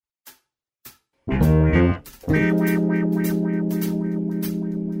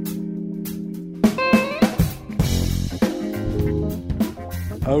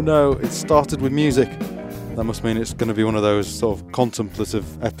Oh no, it started with music. That must mean it's going to be one of those sort of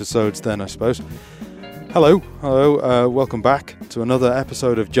contemplative episodes then, I suppose. Hello, welcome back to another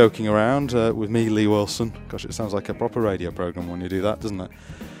episode of Joking Around with me, Lee Wilson. Gosh, it sounds like a proper radio programme when you do that, doesn't it?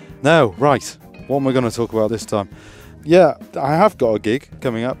 Now, right, what am I going to talk about this time? Yeah, I have got a gig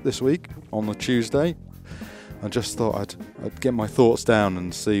coming up this week on the Tuesday. I just thought I'd get my thoughts down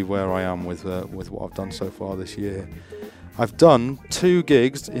and see where I am with what I've done so far this year. I've done 2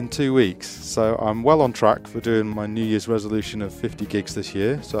 gigs in 2 weeks, so I'm well on track for doing my New Year's resolution of 50 gigs this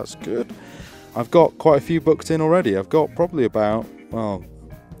year, so that's good. I've got quite a few booked in already. I've got probably about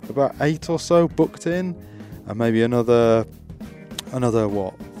 8 or so booked in, and maybe another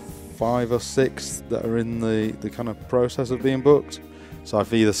 5 or 6 that are in the kind of process of being booked. So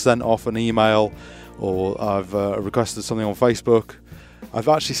I've either sent off an email or I've requested something on Facebook. I've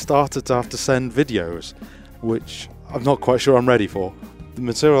actually started to have to send videos, which I'm not quite sure I'm ready for. The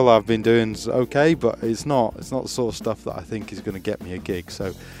material I've been doing is okay, but it's not the sort of stuff that I think is going to get me a gig.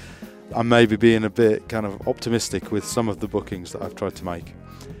 So I may be being a bit kind of optimistic with some of the bookings that I've tried to make.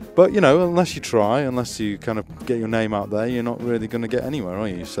 But, you know, unless you try, unless you kind of get your name out there, you're not really going to get anywhere, are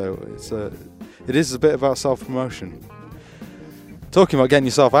you? So it is a bit about self-promotion. Talking about getting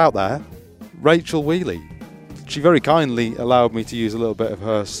yourself out there, Rachel Wheely. She very kindly allowed me to use a little bit of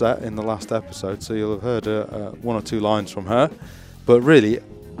her set in the last episode, so you'll have heard 1 or 2 lines from her. But really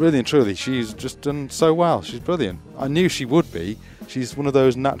and truly, she's just done so well. She's brilliant. I knew she would be. She's one of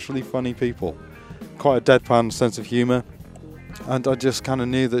those naturally funny people. Quite a deadpan sense of humour. And I just kind of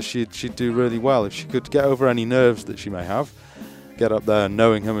knew that she'd do really well. If she could get over any nerves that she may have, get up there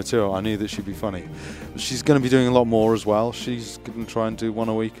knowing her material, I knew that she'd be funny. But she's going to be doing a lot more as well. She's going to try and do 1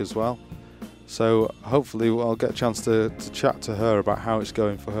 a week as well. So hopefully I'll get a chance to chat to her about how it's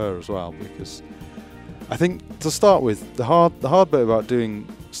going for her as well, because I think to start with, the hard bit about doing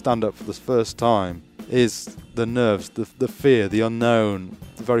stand-up for the first time is the nerves, the fear, the unknown,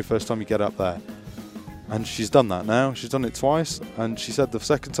 the very first time you get up there. And she's done that now. She's done it twice, and she said the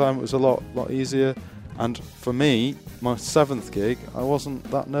second time it was a lot easier. And for me, my 7th gig, I wasn't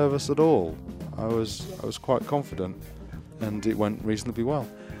that nervous at all. I was quite confident, and it went reasonably well.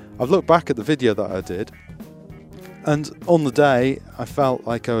 I've looked back at the video that I did, and on the day I felt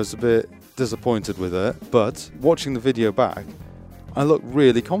like I was a bit disappointed with it, but watching the video back, I look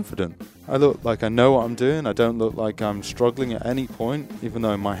really confident. I look like I know what I'm doing. I don't look like I'm struggling at any point, even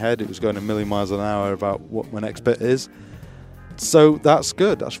though in my head it was going a million miles an hour about what my next bit is. So that's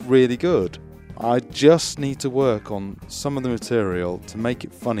good. That's really good. I just need to work on some of the material to make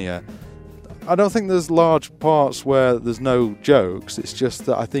it funnier. I don't think there's large parts where there's no jokes. It's just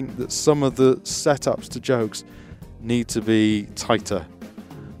that I think that some of the setups to jokes need to be tighter.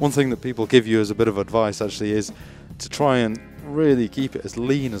 One thing that people give you as a bit of advice actually is to try and really keep it as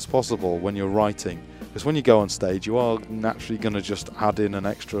lean as possible when you're writing. Because when you go on stage, you are naturally going to just add in an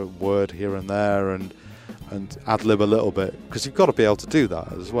extra word here and there and ad-lib a little bit, because you've got to be able to do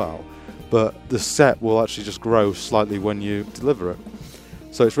that as well. But the set will actually just grow slightly when you deliver it.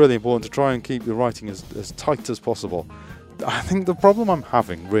 So it's really important to try and keep your writing as tight as possible. I think the problem I'm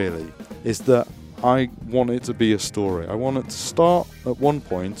having, really, is that I want it to be a story. I want it to start at one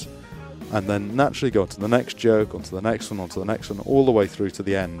point and then naturally go on to the next joke, onto the next one, onto the next one, all the way through to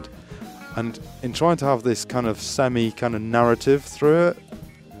the end. And in trying to have this kind of narrative through it,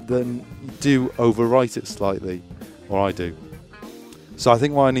 then you do overwrite it slightly, or I do. So I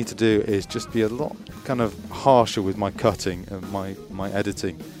think what I need to do is just be a lot kind of harsher with my cutting and my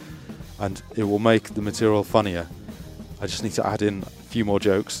editing, and it will make the material funnier. I just need to add in a few more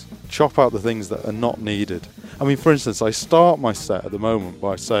jokes, chop out the things that are not needed. I mean, for instance, I start my set at the moment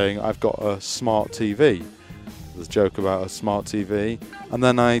by saying I've got a smart TV. There's a joke about a smart TV, and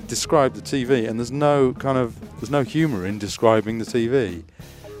then I describe the TV, and there's no humour in describing the TV.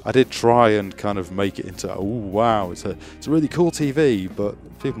 I did try and kind of make it into, oh wow, it's a really cool TV, but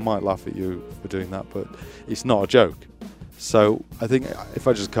people might laugh at you for doing that, but it's not a joke. So I think if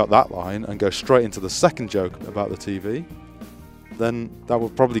I just cut that line and go straight into the second joke about the TV, then that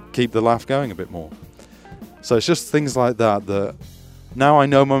will probably keep the laugh going a bit more. So it's just things like that now I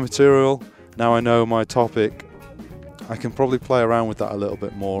know my material, now I know my topic, I can probably play around with that a little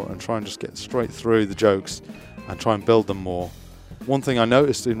bit more and try and just get straight through the jokes and try and build them more. One thing I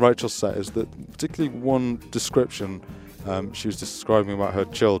noticed in Rachel's set is that, particularly one description, she was describing about her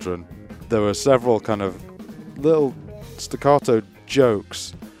children, there were several kind of little staccato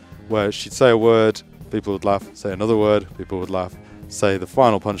jokes where she'd say a word, people would laugh, say another word, people would laugh, say the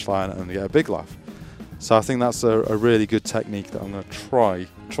final punchline and get a big laugh. So I think that's a really good technique that I'm going to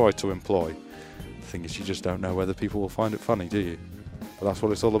try to employ. The thing is, you just don't know whether people will find it funny, do you? But that's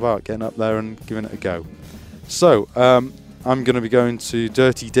what it's all about, getting up there and giving it a go. So, I'm going to be going to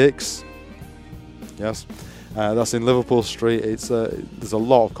Dirty Dick's. Yes, that's in Liverpool Street. There's a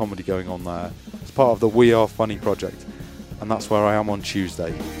lot of comedy going on there. It's part of the We Are Funny project, and that's where I am on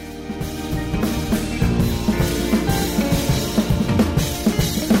Tuesday.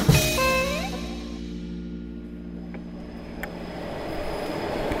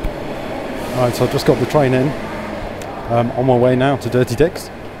 Right, so I've just got the train in. On my way now to Dirty Dick's,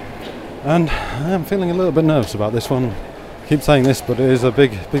 and I'm feeling a little bit nervous about this one. I keep saying this, but it is a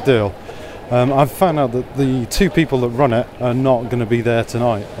big deal. I've found out that the 2 people that run it are not going to be there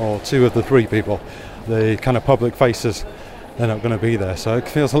tonight, or 2 of the 3 people, the kind of public faces, they're not going to be there, so it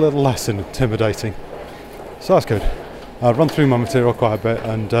feels a little less intimidating. So that's good. I've run through my material quite a bit,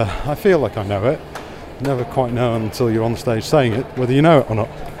 and I feel like I know it. Never quite know until you're on stage saying it, whether you know it or not.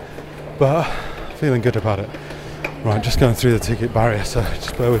 But feeling good about it. Right, just going through the ticket barrier, so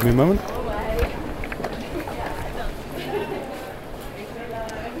just bear with me a moment.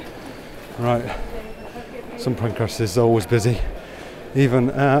 Right, St Pancras is always busy,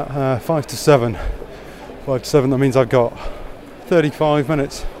 even at 5 to 7. 5 to 7, that means I've got 35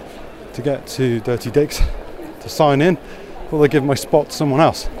 minutes to get to Dirty Dick's to sign in, or they give my spot to someone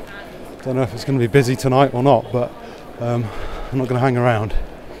else. Don't know if it's going to be busy tonight or not, but I'm not going to hang around.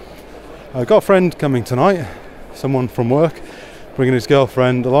 I've got a friend coming tonight, someone from work, bringing his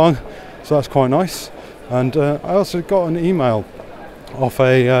girlfriend along, so that's quite nice. And I also got an email off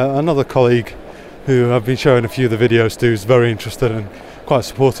another colleague who I've been showing a few of the videos to, who's very interested and quite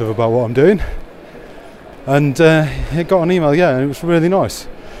supportive about what I'm doing. And he got an email, and it was really nice.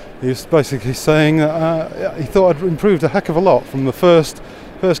 He was basically saying that he thought I'd improved a heck of a lot from the first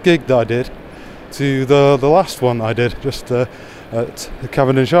gig that I did to the last one I did just at the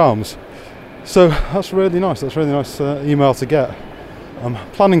Cavendish Arms. So that's really nice. That's a really nice email to get. I'm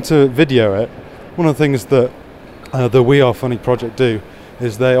planning to video it. One of the things that the We Are Funny project do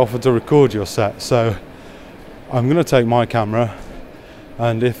is they offer to record your set. So I'm going to take my camera,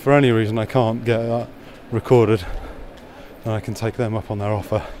 and if for any reason I can't get that recorded, then I can take them up on their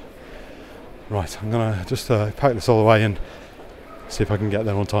offer. Right, I'm going to just pack this all away and see if I can get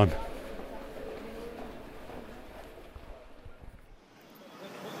there on time.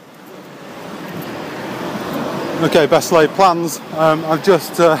 Okay, best laid plans. I've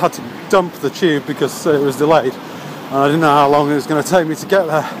just had to dump the tube because it was delayed, and I didn't know how long it was going to take me to get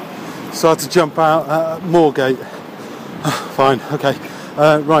there, so I had to jump out at Moorgate. Fine, okay.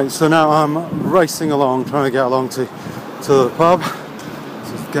 Right, so now I'm racing along, trying to get along to the pub.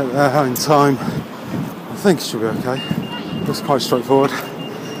 So get there in time. I think it should be okay. It's quite straightforward.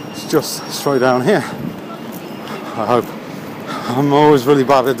 It's just straight down here, I hope. I'm always really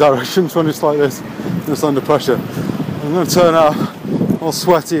bad at directions when it's like this, it's under pressure. I'm going to turn out all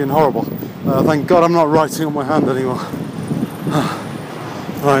sweaty and horrible. Thank God I'm not writing on my hand anymore.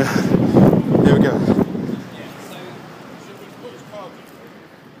 Right, here we go.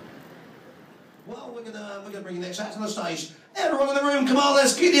 Well, we're gonna bring the next act on the stage. Everyone in the room, come on,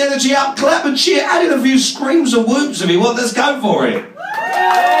 let's get the energy up, clap and cheer, add in a few screams and whoops if you want, let's go for it. Let's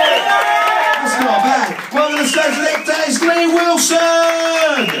go back. Welcome to the stage, the next day is Lee Wilson.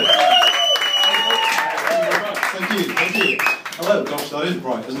 Thank you. Hello, gosh, that is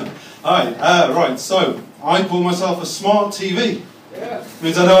bright, isn't it? Alright, right, so I call myself a smart TV. Yeah.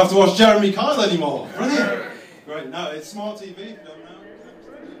 Means I don't have to watch Jeremy Kyle anymore. Brilliant. Great, no, it's smart TV, if you don't know.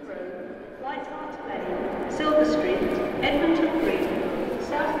 Light Artway, Silver Street, Edmonton Green,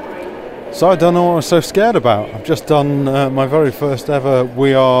 South Green. So I don't know what I was so scared about. I've just done my very first ever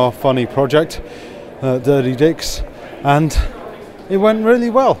We Are Funny project at Dirty Dick's, and it went really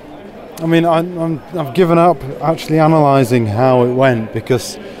well. I mean, I've given up actually analysing how it went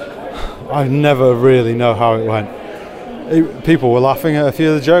because I never really know how it went. People were laughing at a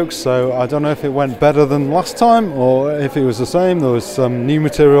few of the jokes, so I don't know if it went better than last time or if it was the same. There was some new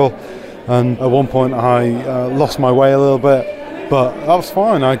material, and at one point I lost my way a little bit, but that was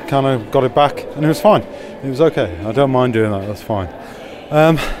fine. I kind of got it back and it was fine. It was okay. I don't mind doing that, that's fine.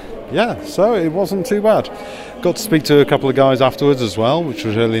 Yeah, so it wasn't too bad. Got to speak to a couple of guys afterwards as well, which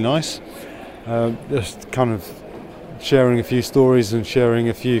was really nice. Just kind of sharing a few stories and sharing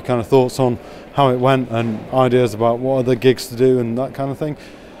a few kind of thoughts on how it went and ideas about what other gigs to do and that kind of thing.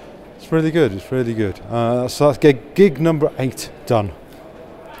 It's really good, it's really good. So that's gig number 8 done.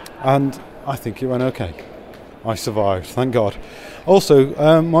 And I think it went okay. I survived, thank God.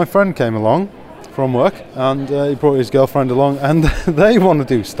 Also, my friend came along from work and he brought his girlfriend along, and they want to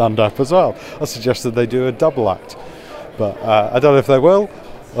do stand-up as well. I suggested they do a double act, but I don't know if they will,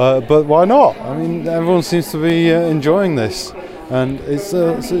 but why not? I mean, everyone seems to be enjoying this. and it's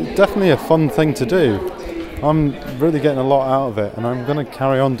definitely a fun thing to do. I'm really getting a lot out of it, and I'm going to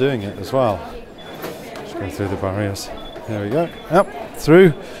carry on doing it as well. Just go through the barriers. There we go. Yep,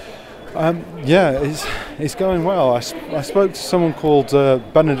 through. Yeah, it's going well. I spoke to someone called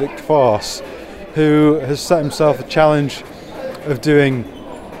Benedict Farce, who has set himself a challenge of doing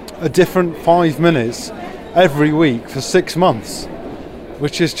a different 5 minutes every week for 6 months,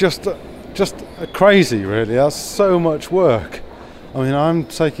 which is just crazy, really. That's so much work. I mean, I'm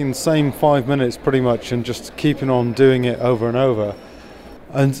taking the same 5 minutes pretty much and just keeping on doing it over and over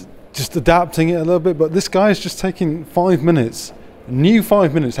and just adapting it a little bit. But this guy's just taking 5 minutes, new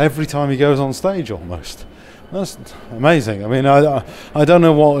 5 minutes every time he goes on stage almost. That's amazing. I mean, I don't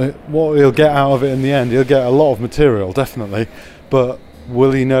know what he'll get out of it in the end. He'll get a lot of material, definitely. But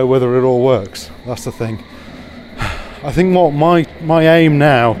will he know whether it all works? That's the thing. I think what my aim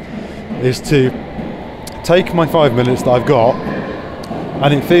now is to take my 5 minutes that I've got,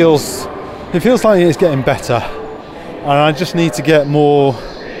 and it feels like it's getting better, and I just need to get more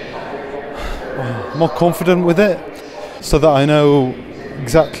confident with it, so that I know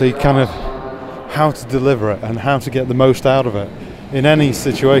exactly kind of how to deliver it and how to get the most out of it in any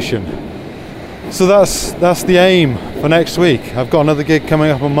situation. So that's the aim for next week. I've got another gig coming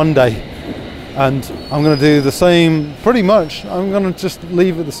up on Monday, and I'm going to do the same pretty much. I'm going to just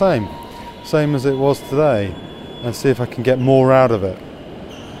leave it the same as it was today, and see if I can get more out of it.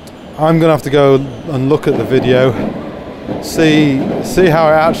 I'm going to have to go and look at the video, see how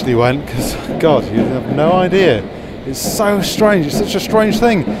it actually went, because God, you have no idea. It's so strange. It's such a strange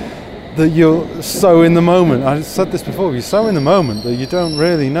thing that you're so in the moment. I said this before, you're so in the moment that you don't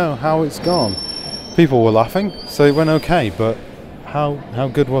really know how it's gone. People were laughing, so it went okay, but how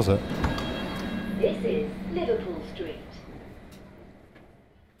good was it? This is Liverpool Street.